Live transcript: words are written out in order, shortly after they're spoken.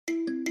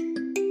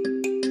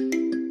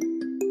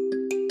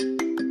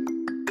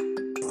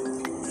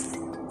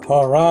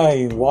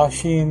Alright,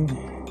 watching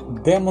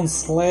Demon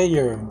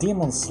Slayer.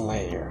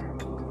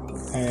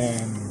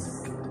 And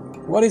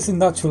what is it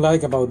not to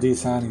like about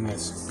this anime?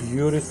 It's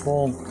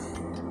beautiful.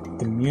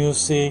 The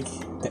music,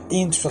 the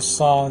intro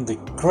song, the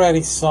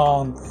credit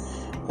song,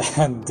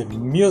 and the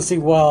music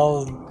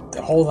while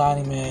the whole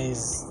anime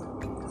is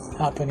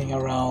happening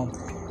around.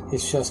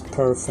 It's just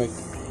perfect.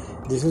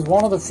 This is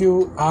one of the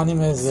few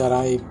animes that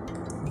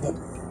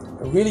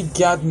really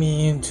got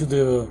me into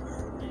the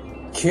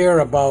care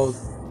about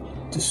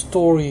the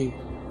story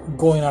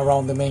going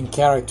around the main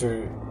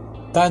character,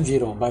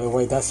 Tanjiro. By the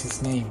way, that's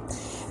his name.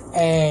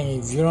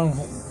 And if you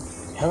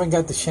haven't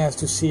got the chance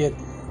to see it,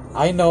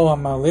 I know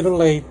I'm a little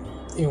late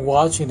in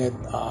watching it,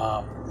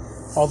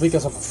 all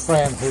because of a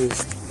friend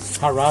who's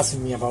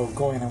harassing me about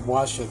going and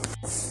watch it.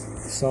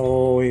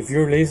 So if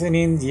you're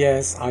listening,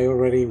 yes, I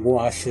already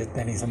watched it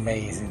and it's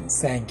amazing.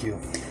 Thank you.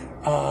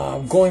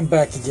 Going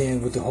back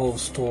again with the whole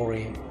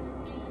story.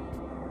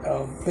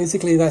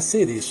 Basically that's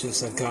it. It's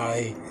just a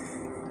guy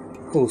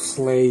who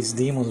slays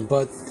demons,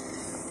 but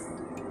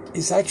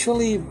it's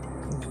actually,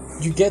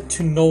 you get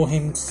to know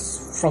him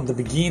from the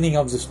beginning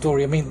of the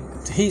story. I mean,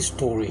 his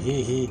story.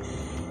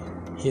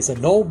 He's a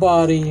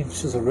nobody,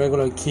 he's just a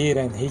regular kid,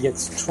 and he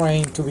gets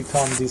trained to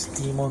become this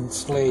demon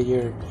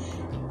slayer.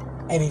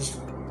 And he's,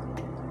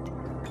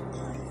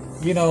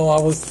 I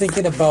was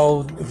thinking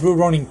about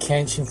Rurouni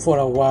Kenshin for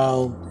a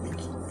while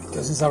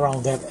because it's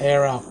around that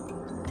era.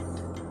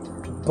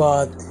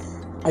 But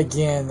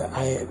again,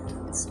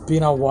 it's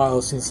been a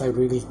while since I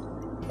really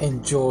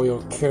enjoy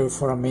or care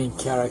for a main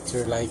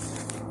character like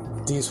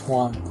this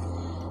one.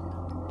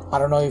 I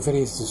don't know if it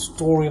is the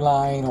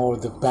storyline or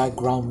the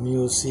background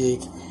music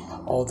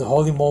or the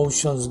whole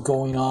emotions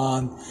going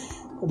on,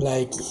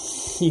 like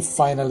he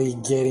finally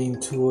getting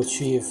to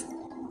achieve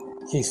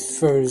his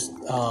first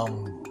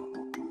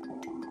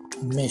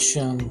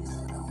mission,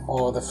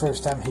 or the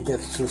first time he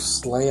gets to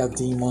slay a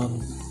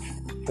demon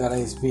that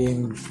has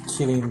been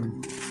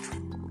killing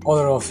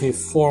other of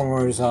his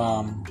former,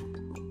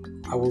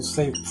 I would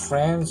say,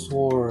 friends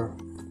or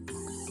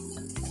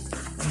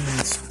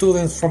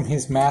students from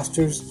his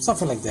masters,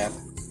 something like that.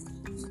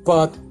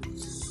 But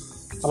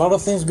a lot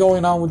of things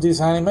going on with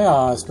this anime,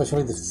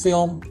 especially the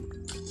film.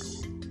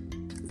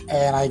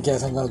 And I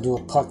guess I'm gonna do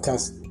a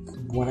podcast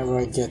whenever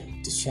I get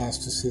the chance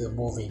to see the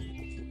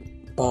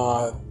movie.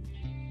 But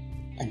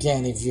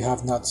again, if you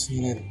have not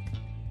seen it,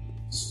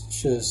 it's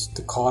just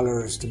the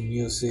colors, the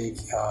music,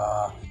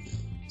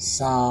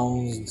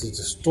 sounds, the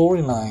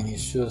storyline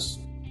is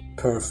just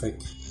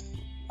perfect.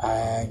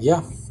 And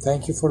yeah,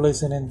 thank you for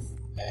listening,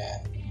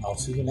 and I'll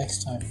see you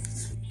next time.